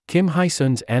Kim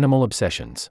Hyesoon's Animal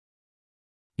Obsessions.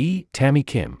 Tammy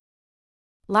Kim.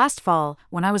 Last fall,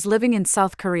 when I was living in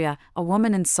South Korea, a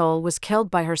woman in Seoul was killed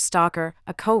by her stalker,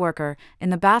 a coworker, in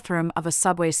the bathroom of a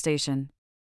subway station.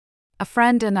 A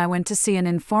friend and I went to see an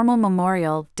informal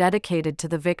memorial dedicated to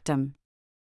the victim.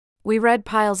 We read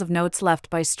piles of notes left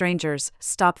by strangers: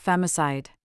 "Stop femicide.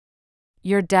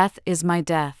 Your death is my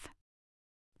death.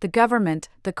 The government,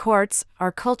 the courts,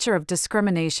 our culture of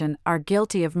discrimination are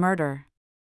guilty of murder."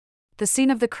 The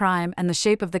scene of the crime and the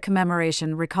shape of the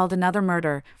commemoration recalled another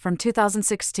murder, from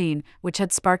 2016, which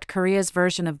had sparked Korea's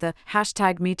version of the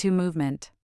 #MeToo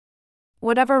movement.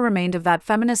 Whatever remained of that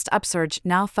feminist upsurge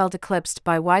now felt eclipsed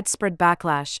by widespread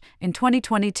backlash. In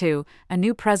 2022, a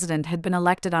new president had been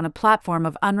elected on a platform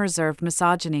of unreserved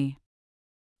misogyny.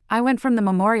 I went from the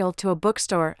memorial to a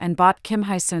bookstore and bought Kim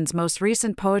Hyesoon's most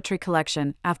recent poetry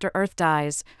collection, After Earth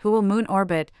Dies, Who Will Moon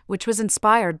Orbit, which was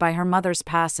inspired by her mother's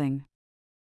passing.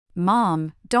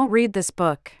 "Mom, don't read this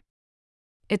book.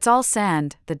 It's all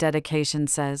sand," the dedication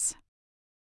says.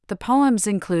 The poems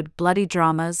include bloody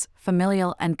dramas,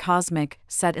 familial and cosmic,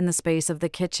 set in the space of the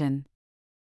kitchen.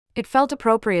 It felt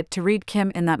appropriate to read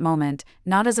Kim in that moment,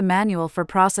 not as a manual for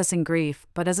processing grief,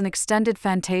 but as an extended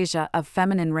fantasia of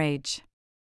feminine rage.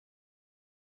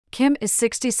 Kim is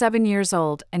 67 years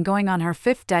old and going on her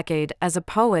 5th decade as a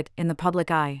poet in the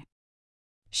public eye.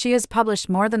 She has published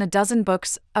more than a dozen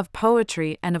books of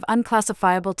poetry and of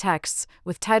unclassifiable texts,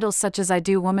 with titles such as I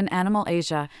Do Woman Animal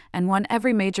Asia, and won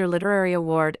every major literary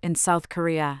award in South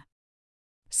Korea.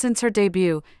 Since her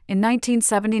debut, in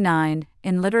 1979,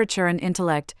 in Literature and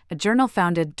Intellect, a journal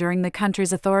founded during the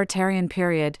country's authoritarian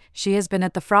period, she has been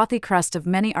at the frothy crest of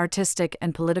many artistic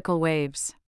and political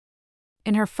waves.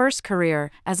 In her first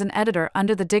career, as an editor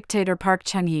under the dictator Park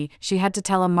Chung-hee, she had to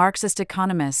tell a Marxist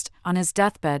economist, on his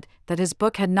deathbed, that his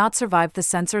book had not survived the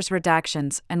censor's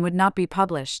redactions and would not be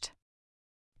published.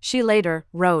 She later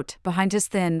wrote, behind his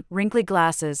thin, wrinkly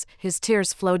glasses, his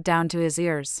tears flowed down to his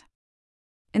ears.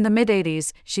 In the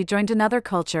mid-'80s, she joined Another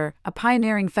Culture, a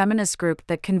pioneering feminist group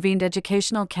that convened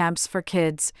educational camps for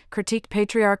kids, critiqued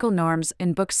patriarchal norms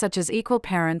in books such as Equal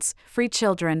Parents, Free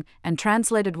Children, and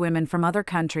translated women from other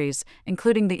countries,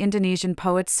 including the Indonesian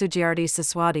poet Sujiarti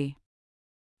Siswati.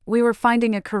 "We were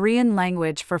finding a Korean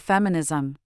language for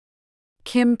feminism,"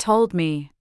 Kim told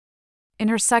me. In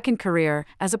her second career,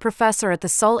 as a professor at the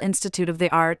Seoul Institute of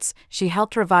the Arts, she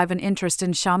helped revive an interest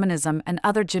in shamanism and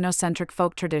other gynocentric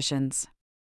folk traditions.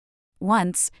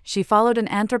 Once, she followed an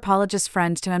anthropologist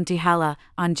friend to Empty Hala,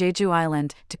 on Jeju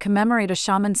Island, to commemorate a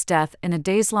shaman's death in a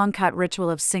days-long cut ritual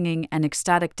of singing and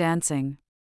ecstatic dancing.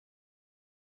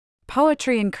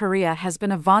 Poetry in Korea has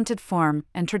been a vaunted form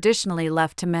and traditionally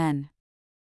left to men.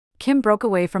 Kim broke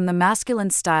away from the masculine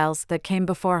styles that came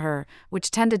before her, which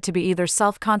tended to be either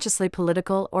self-consciously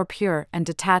political or pure and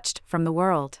detached from the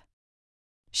world.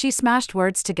 She smashed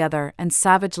words together and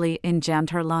savagely in-jammed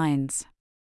her lines.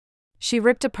 She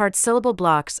ripped apart syllable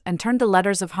blocks and turned the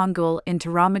letters of Hangul into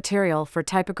raw material for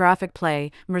typographic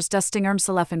play. Mersdustingerm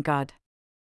Salefengod.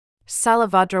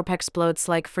 Salavadrop explodes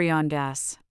like freon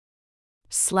gas.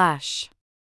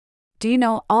 / Do you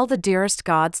know all the dearest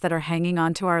gods that are hanging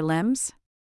onto our limbs?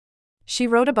 She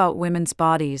wrote about women's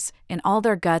bodies, in all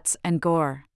their guts and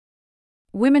gore.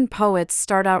 Women poets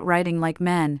start out writing like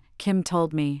men, Kim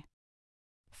told me.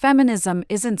 Feminism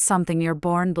isn't something you're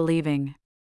born believing.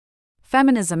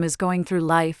 Feminism is going through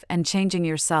life and changing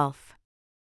yourself.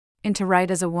 In To Write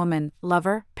as a Woman,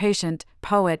 Lover, Patient,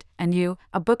 Poet, and You,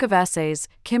 a book of essays,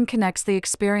 Kim connects the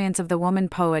experience of the woman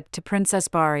poet to Princess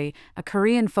Bari, a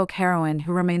Korean folk heroine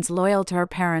who remains loyal to her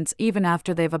parents even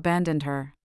after they've abandoned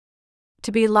her.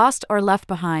 To be lost or left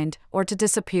behind, or to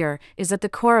disappear, is at the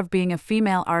core of being a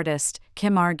female artist,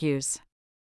 Kim argues.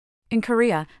 In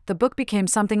Korea, the book became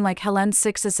something like Hélène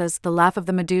Cixous' The Laugh of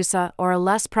the Medusa, or a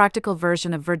less practical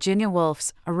version of Virginia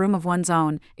Woolf's A Room of One's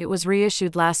Own. It was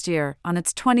reissued last year, on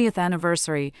its 20th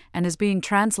anniversary, and is being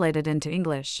translated into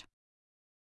English.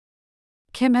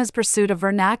 Kim has pursued a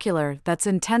vernacular that's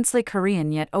intensely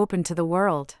Korean yet open to the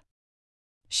world.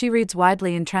 She reads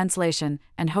widely in translation,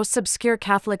 and hosts obscure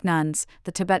Catholic nuns,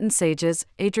 the Tibetan sages,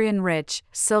 Adrienne Rich,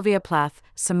 Sylvia Plath,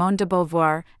 Simone de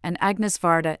Beauvoir, and Agnes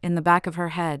Varda in the back of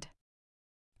her head.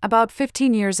 About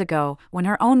 15 years ago, when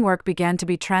her own work began to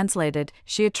be translated,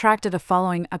 she attracted a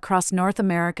following across North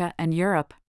America and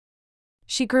Europe.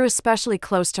 She grew especially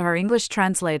close to her English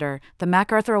translator, the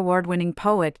MacArthur Award-winning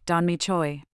poet Donmi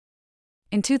Choi.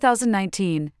 In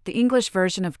 2019, the English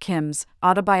version of Kim's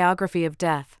Autobiography of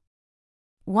Death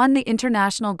won the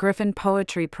International Griffin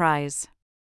Poetry Prize.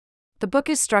 The book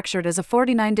is structured as a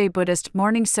 49-day Buddhist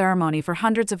mourning ceremony for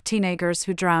hundreds of teenagers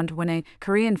who drowned when a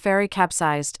Korean ferry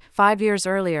capsized 5 years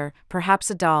earlier.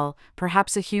 Perhaps a doll,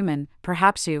 perhaps a human,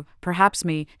 perhaps you, perhaps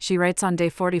me, she writes on day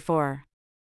 44.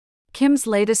 Kim's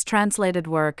latest translated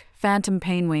work, Phantom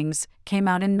Painwings, came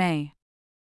out in May.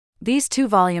 These 2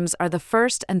 volumes are the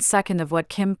first and second of what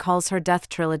Kim calls her death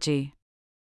trilogy.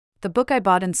 The book I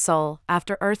bought in Seoul,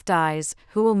 After Earth Dies,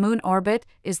 Who Will Moon Orbit,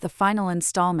 is the final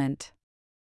installment.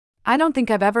 I don't think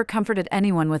I've ever comforted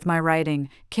anyone with my writing,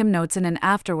 Kim notes in an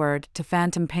afterword to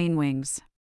Phantom Painwings.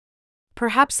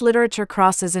 Perhaps literature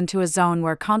crosses into a zone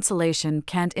where consolation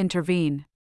can't intervene.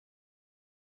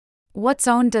 What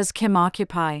zone does Kim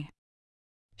occupy?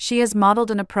 She has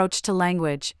modeled an approach to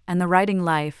language and the writing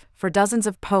life for dozens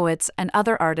of poets and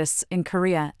other artists in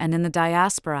Korea and in the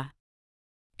diaspora.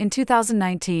 In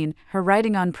 2019, her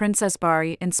writing on Princess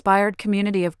Bari inspired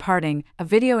Community of Parting, a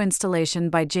video installation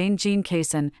by Jane Jean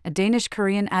Kaysen, a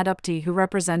Danish-Korean adoptee who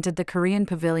represented the Korean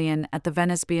pavilion at the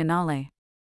Venice Biennale.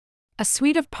 A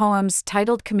suite of poems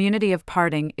titled Community of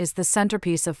Parting is the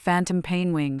centerpiece of Phantom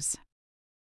Painwings.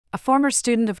 A former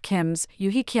student of Kim's, Yoo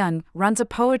Hee-kyun, runs a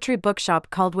poetry bookshop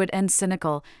called Wit and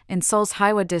Cynical in Seoul's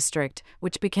Hyesoon district,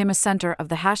 which became a center of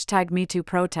the #MeToo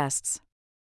protests.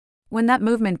 When that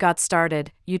movement got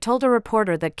started, you told a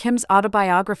reporter that Kim's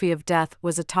autobiography of death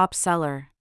was a top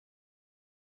seller.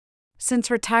 Since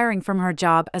retiring from her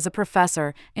job as a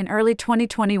professor in early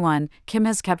 2021, Kim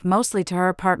has kept mostly to her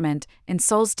apartment in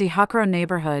Seoul's Dehakro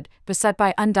neighborhood, beset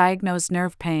by undiagnosed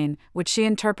nerve pain, which she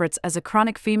interprets as a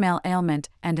chronic female ailment,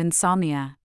 and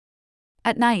insomnia.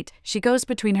 At night, she goes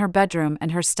between her bedroom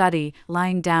and her study,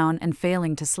 lying down and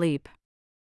failing to sleep.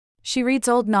 She reads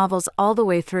old novels all the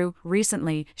way through.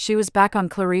 Recently, she was back on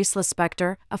Clarice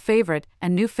Lispector, a favorite,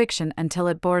 and new fiction until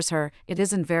it bores her. It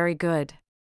isn't very good.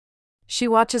 She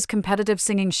watches competitive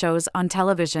singing shows on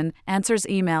television, answers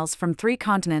emails from 3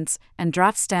 continents, and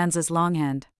drafts stanzas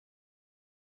longhand.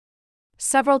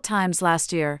 Several times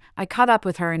last year, I caught up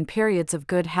with her in periods of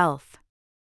good health.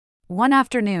 One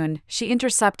afternoon, she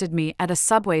intercepted me at a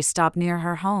subway stop near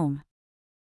her home.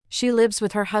 She lives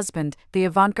with her husband, the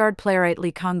avant-garde playwright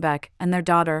Lee Kang-baek, and their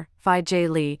daughter, Fi Jae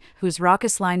Lee, whose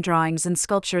raucous line drawings and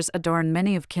sculptures adorn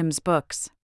many of Kim's books.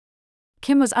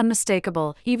 Kim was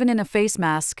unmistakable, even in a face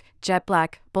mask, jet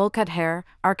black, bowl-cut hair,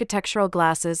 architectural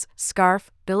glasses,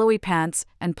 scarf, billowy pants,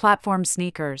 and platform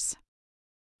sneakers.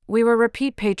 We were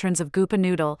repeat patrons of Gupa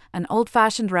Noodle, an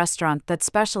old-fashioned restaurant that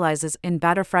specializes in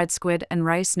batter-fried squid and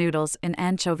rice noodles in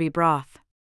anchovy broth.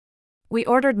 We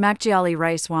ordered Makgeolli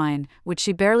rice wine, which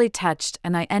she barely touched,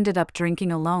 and I ended up drinking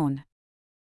alone.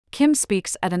 Kim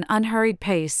speaks at an unhurried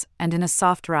pace and in a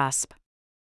soft rasp.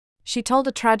 She told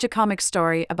a tragicomic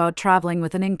story about traveling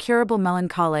with an incurable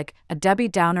melancholic, a Debbie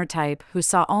Downer type who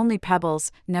saw only pebbles,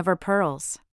 never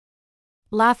pearls.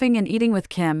 Laughing and eating with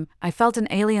Kim, I felt an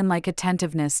alien-like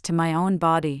attentiveness to my own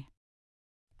body.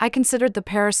 I considered the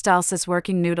peristalsis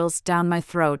working noodles down my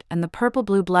throat and the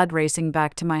purple-blue blood racing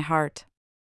back to my heart.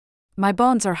 My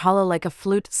bones are hollow like a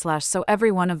flute so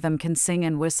every one of them can sing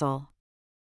and whistle.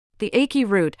 The achy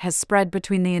root has spread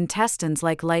between the intestines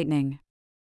like lightning.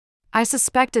 I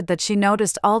suspected that she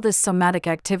noticed all this somatic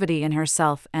activity in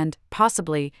herself and,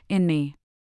 possibly, in me.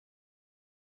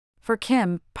 For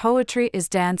Kim, poetry is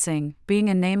dancing, being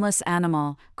a nameless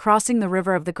animal, crossing the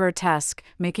river of the grotesque,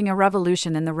 making a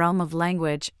revolution in the realm of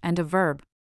language and a verb.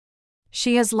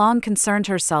 She has long concerned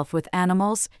herself with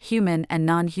animals, human and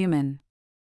non-human.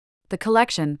 The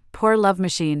collection, Poor Love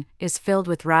Machine, is filled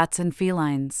with rats and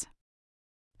felines.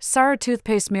 Sarah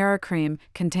Toothpaste Mirror Cream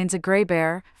contains a gray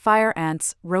bear, fire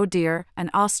ants, roe deer, an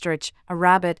ostrich, a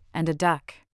rabbit, and a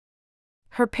duck.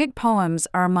 Her pig poems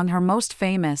are among her most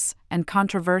famous and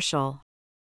controversial.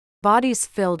 Bodies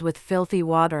filled with filthy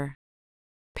water.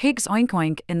 Pigs oink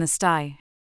oink in the sty.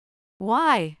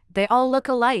 Why, they all look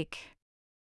alike.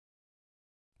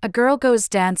 A girl goes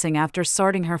dancing after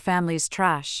sorting her family's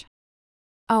trash.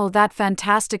 Oh, that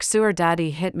fantastic sewer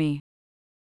daddy hit me.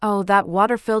 Oh, that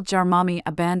water-filled jar mommy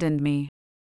abandoned me.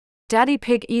 Daddy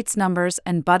pig eats numbers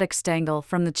and buttocks dangle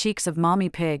from the cheeks of mommy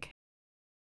pig.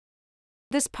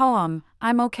 This poem,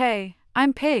 I'm Okay,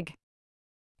 I'm Pig,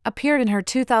 appeared in her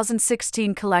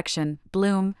 2016 collection,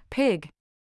 Bloom, Pig.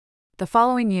 The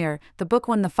following year, the book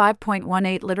won the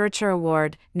 5.18 Literature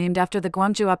Award, named after the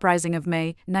Gwangju Uprising of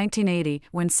May 1980,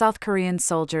 when South Korean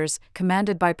soldiers,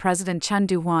 commanded by President Chun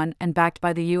Doo-hwan and backed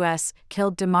by the U.S.,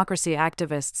 killed democracy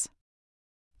activists.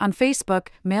 On Facebook,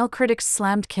 male critics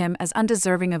slammed Kim as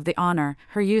undeserving of the honor.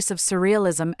 Her use of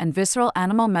surrealism and visceral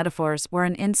animal metaphors were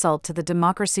an insult to the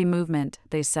democracy movement,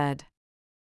 they said.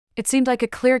 It seemed like a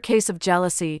clear case of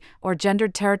jealousy or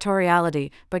gendered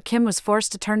territoriality, but Kim was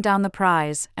forced to turn down the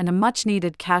prize and a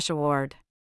much-needed cash award.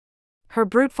 Her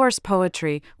brute force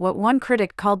poetry, what one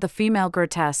critic called the female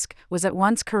grotesque, was at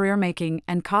once career-making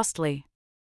and costly.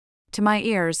 To my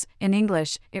ears, in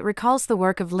English, it recalls the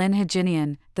work of Lynn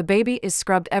Hyginian, The Baby is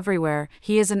Scrubbed Everywhere,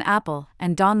 He is an Apple,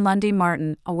 and Don Lundy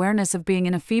Martin, Awareness of Being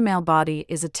in a Female Body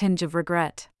is a Tinge of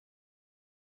Regret.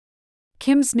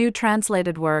 Kim's new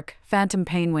translated work, Phantom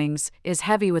Painwings, is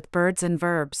heavy with birds and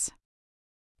verbs.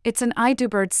 It's an I do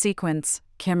bird sequence,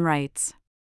 Kim writes.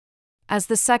 As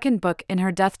the second book in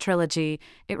her Death trilogy,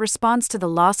 it responds to the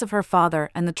loss of her father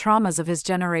and the traumas of his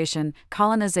generation,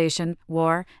 colonization,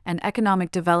 war, and economic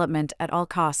development at all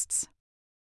costs.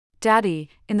 Daddy,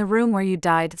 in the room where you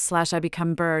died / I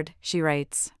become bird, she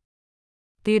writes.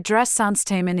 The address sounds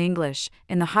tame in English.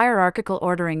 In the hierarchical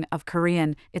ordering of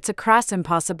Korean, it's a crass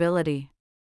impossibility.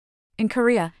 In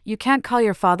Korea, you can't call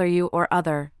your father you or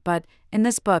other, but, in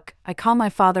this book, I call my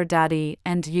father Daddy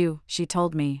and you, she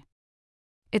told me.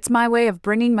 It's my way of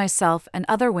bringing myself and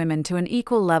other women to an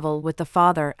equal level with the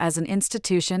father as an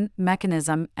institution,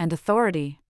 mechanism, and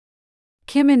authority.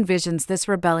 Kim envisions this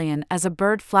rebellion as a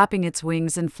bird flapping its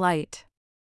wings in flight.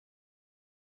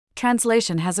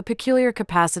 Translation has a peculiar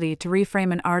capacity to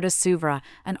reframe an artist's oeuvre.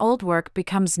 An old work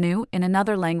becomes new in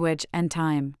another language and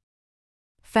time.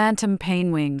 Phantom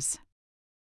Painwings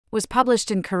was published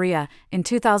in Korea in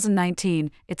 2019.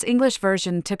 Its English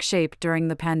version took shape during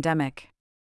the pandemic.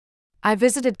 I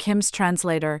visited Kim's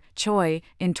translator, Choi,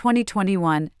 in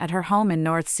 2021 at her home in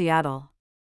North Seattle.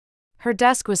 Her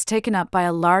desk was taken up by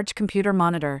a large computer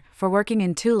monitor for working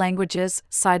in 2 languages,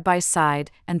 side by side,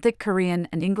 and thick Korean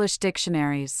and English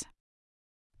dictionaries.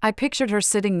 I pictured her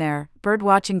sitting there,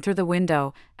 bird-watching through the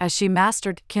window, as she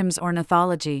mastered Kim's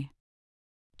ornithology.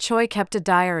 Choi kept a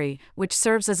diary, which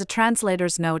serves as a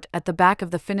translator's note at the back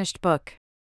of the finished book.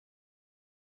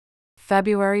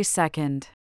 February 2nd.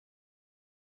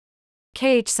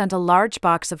 KH sent a large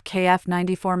box of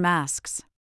KF94 masks.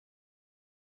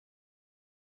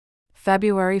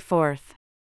 February 4th.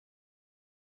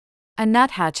 A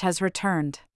nuthatch has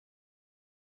returned.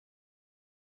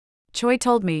 Choi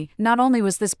told me, not only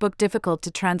was this book difficult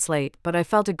to translate, but I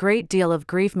felt a great deal of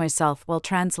grief myself while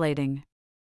translating.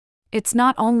 It's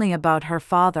not only about her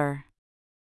father.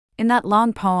 In that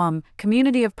long poem,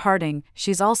 Community of Parting,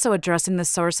 she's also addressing the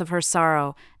source of her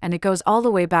sorrow, and it goes all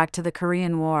the way back to the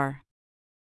Korean War.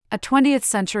 A 20th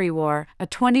century war, a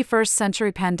 21st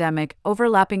century pandemic,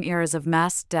 overlapping eras of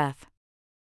mass death.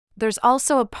 There's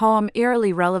also a poem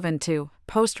eerily relevant to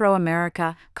post-Roe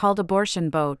America, called Abortion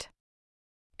Boat.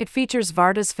 It features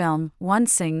Varda's film, One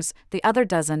Sings, the Other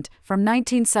Doesn't, from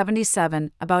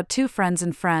 1977, about 2 friends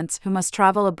in France who must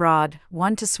travel abroad,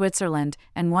 one to Switzerland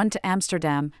and one to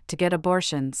Amsterdam, to get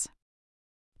abortions.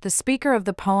 The speaker of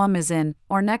the poem is in,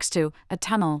 or next to, a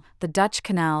tunnel, the Dutch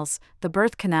canals, the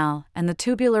birth canal, and the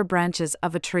tubular branches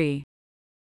of a tree.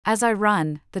 As I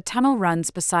run, the tunnel runs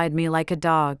beside me like a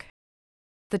dog.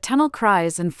 The tunnel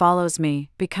cries and follows me,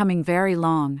 becoming very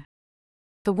long.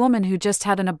 The woman who just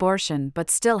had an abortion but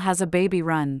still has a baby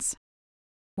runs.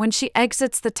 When she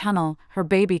exits the tunnel, her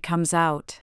baby comes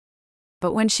out.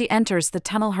 But when she enters the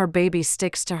tunnel, her baby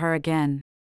sticks to her again.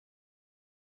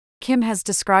 Kim has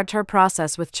described her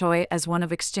process with Choi as one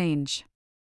of exchange.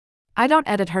 I don't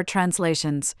edit her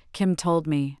translations, Kim told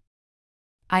me.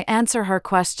 I answer her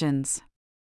questions.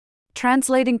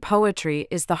 Translating poetry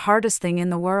is the hardest thing in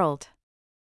the world.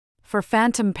 For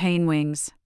Phantom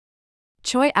Painwings,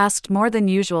 Choi asked more than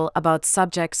usual about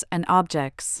subjects and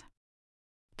objects.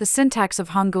 The syntax of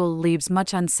Hangul leaves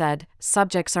much unsaid,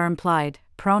 subjects are implied,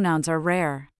 pronouns are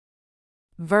rare.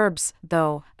 Verbs,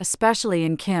 though, especially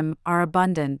in Kim, are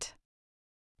abundant.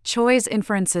 Choi's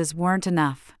inferences weren't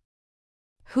enough.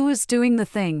 Who is doing the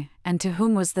thing, and to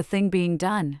whom was the thing being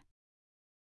done?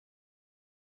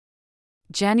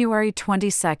 January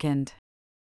 22nd.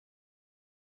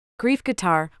 Grief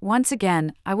guitar. Once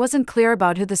again, I wasn't clear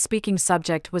about who the speaking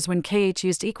subject was when KH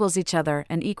used equals each other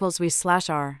and equals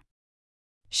we/are.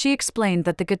 She explained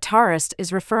that the guitarist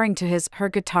is referring to her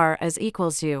guitar as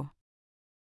equals you.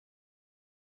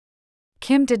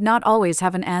 Kim did not always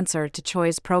have an answer to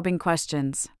Choi's probing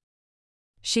questions.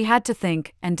 She had to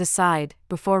think and decide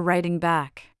before writing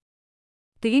back.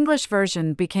 The English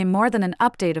version became more than an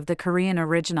update of the Korean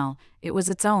original, it was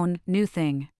its own, new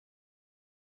thing.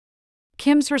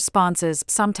 Kim's responses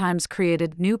sometimes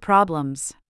created new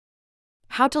problems.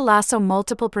 How to lasso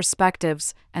multiple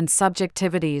perspectives and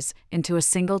subjectivities into a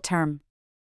single term.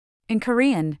 In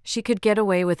Korean, she could get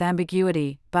away with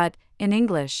ambiguity, but, in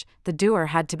English, the doer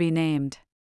had to be named.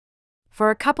 For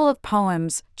a couple of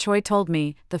poems, Choi told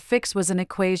me, the fix was an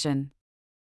equation.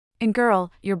 In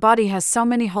Girl, your body has so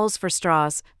many holes for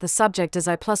straws, the subject is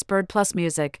I plus bird plus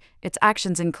music, its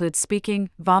actions include speaking,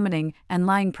 vomiting, and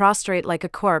lying prostrate like a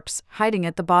corpse, hiding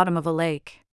at the bottom of a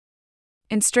lake.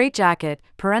 In Straitjacket,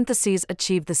 parentheses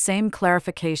achieve the same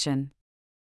clarification.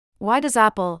 Why does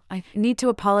Apple, I, need to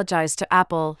apologize to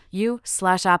Apple,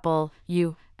 you/Apple,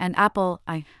 you, and Apple,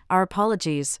 I, our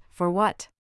apologies, for what?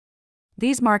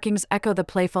 These markings echo the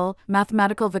playful,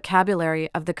 mathematical vocabulary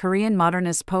of the Korean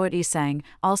modernist poet Hyesoon,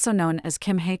 also known as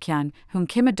Kim Hae-kyan, whom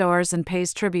Kim adores and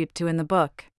pays tribute to in the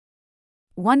book.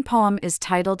 One poem is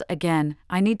titled, Again,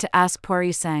 I Need to Ask Poor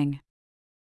Hyesoon.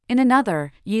 In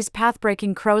another, Ye's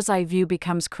path-breaking crow's eye view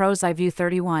becomes crow's eye view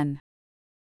 31.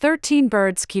 13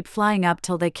 birds keep flying up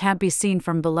till they can't be seen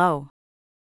from below.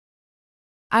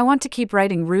 I want to keep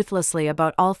writing ruthlessly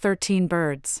about all 13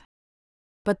 birds.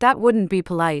 But that wouldn't be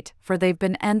polite, for they've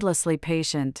been endlessly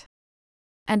patient.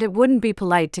 And it wouldn't be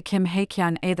polite to Kim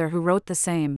Hae-kyan either, who wrote the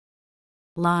same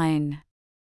line.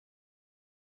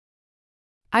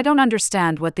 I don't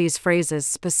understand what these phrases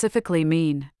specifically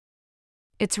mean.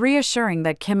 It's reassuring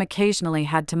that Kim occasionally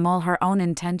had to mull her own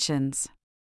intentions.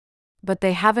 But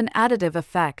they have an additive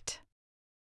effect.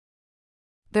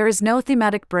 There is no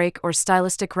thematic break or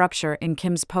stylistic rupture in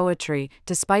Kim's poetry,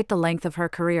 despite the length of her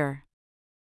career.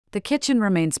 The kitchen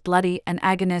remains bloody and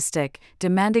agonistic,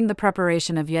 demanding the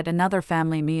preparation of yet another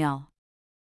family meal.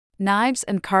 Knives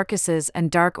and carcasses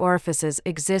and dark orifices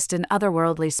exist in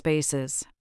otherworldly spaces.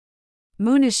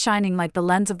 Moon is shining like the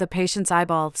lens of the patient's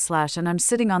eyeball / and I'm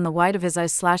sitting on the white of his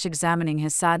eyes / examining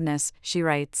his sadness, she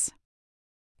writes.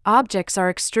 Objects are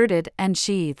extruded and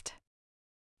sheathed.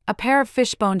 A pair of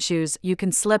fishbone shoes you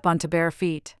can slip onto bare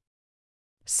feet.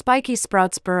 Spiky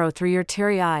sprouts burrow through your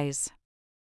teary eyes.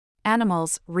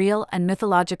 Animals, real and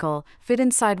mythological, fit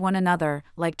inside one another,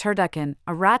 like turducken,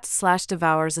 a rat /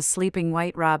 devours a sleeping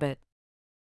white rabbit.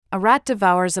 A rat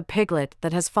devours a piglet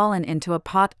that has fallen into a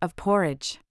pot of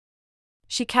porridge.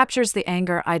 She captures the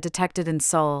anger I detected in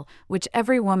Soul, which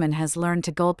every woman has learned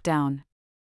to gulp down.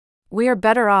 We are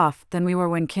better off than we were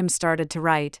when Kim started to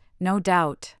write, no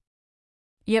doubt.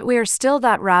 Yet we are still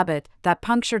that rabbit, that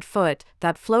punctured foot,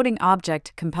 that floating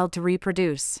object compelled to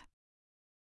reproduce.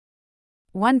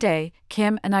 One day,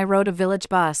 Kim and I rode a village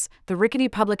bus, the rickety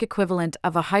public equivalent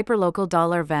of a hyperlocal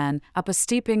dollar van, up a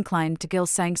steep incline to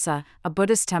Gilsangsa, a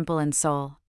Buddhist temple in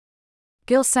Seoul.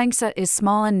 Gilsangsa is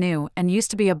small and new and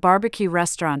used to be a barbecue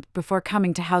restaurant before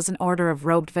coming to house an order of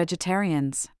robed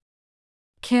vegetarians.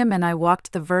 Kim and I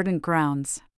walked the verdant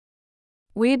grounds.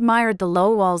 We admired the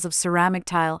low walls of ceramic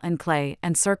tile and clay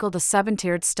and circled a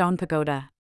 7-tiered stone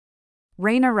pagoda.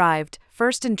 Rain arrived,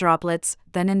 first in droplets,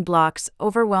 then in blocks,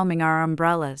 overwhelming our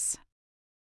umbrellas.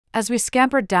 As we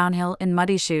scampered downhill in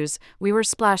muddy shoes, we were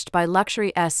splashed by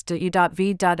luxury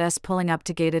S.U.V.S pulling up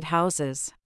to gated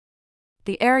houses.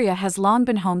 The area has long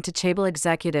been home to chaebol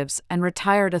executives and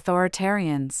retired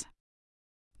authoritarians.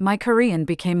 My Korean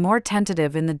became more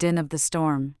tentative in the din of the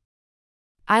storm.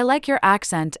 I like your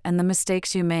accent and the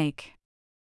mistakes you make.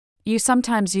 You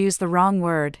sometimes use the wrong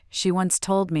word, she once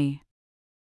told me.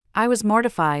 I was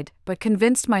mortified, but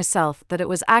convinced myself that it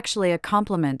was actually a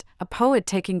compliment, a poet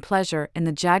taking pleasure in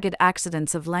the jagged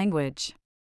accidents of language.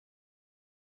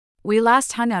 We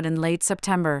last hung out in late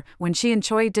September, when she and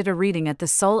Choi did a reading at the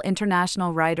Seoul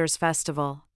International Writers'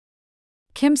 Festival.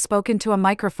 Kim spoke into a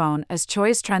microphone as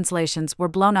Choi's translations were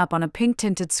blown up on a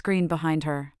pink-tinted screen behind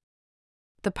her.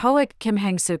 The poet Kim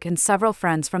Hae-suk and several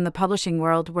friends from the publishing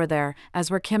world were there,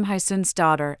 as were Kim Hyesoon's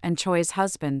daughter and Choi's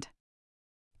husband.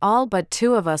 All but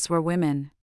 2 of us were women.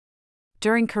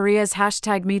 During Korea's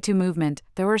 #MeToo movement,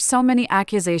 there were so many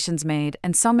accusations made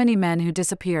and so many men who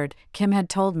disappeared, Kim had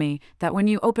told me, that when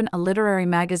you open a literary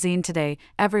magazine today,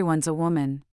 everyone's a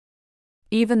woman.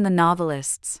 Even the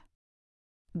novelists.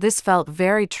 This felt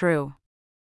very true.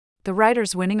 The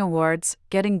writers winning awards,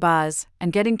 getting buzz,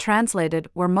 and getting translated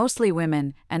were mostly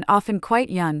women, and often quite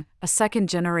young, a second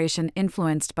generation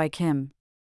influenced by Kim.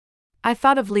 I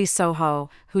thought of Lee Soho,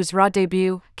 whose raw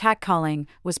debut, Catcalling,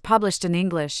 was published in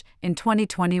English in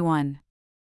 2021.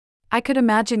 I could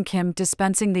imagine Kim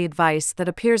dispensing the advice that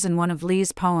appears in one of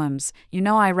Lee's poems. You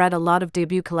know, I read a lot of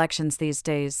debut collections these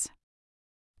days.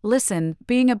 Listen,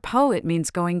 being a poet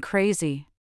means going crazy.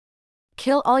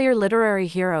 Kill all your literary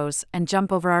heroes and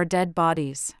jump over our dead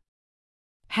bodies.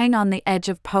 Hang on the edge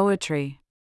of poetry.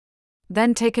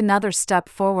 Then take another step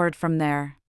forward from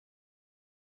there.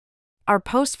 Our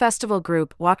post-festival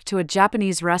group walked to a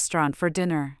Japanese restaurant for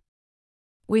dinner.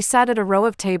 We sat at a row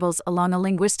of tables along a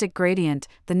linguistic gradient,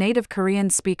 the native Korean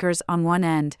speakers on one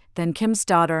end, then Kim's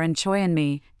daughter and Choi and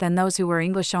me, then those who were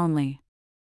English only.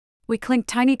 We clinked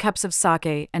tiny cups of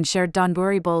sake and shared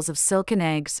donburi bowls of silken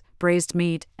eggs, braised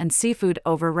meat, and seafood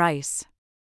over rice.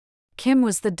 Kim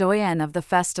was the doyenne of the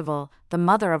festival, the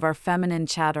mother of our feminine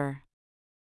chatter.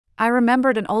 I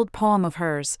remembered an old poem of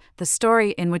hers, the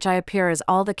story in which I appear as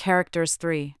all the characters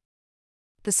three.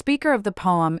 The speaker of the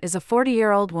poem is a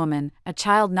 40-year-old woman, a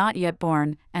child not yet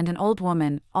born, and an old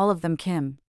woman, all of them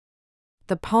Kim.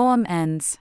 The poem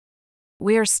ends.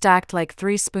 We are stacked like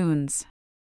 3 spoons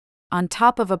on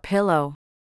top of a pillow.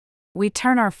 We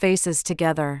turn our faces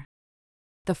together.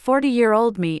 The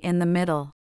 40-year-old me in the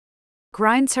middle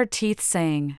grinds her teeth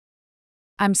saying,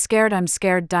 I'm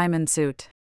scared, diamond suit.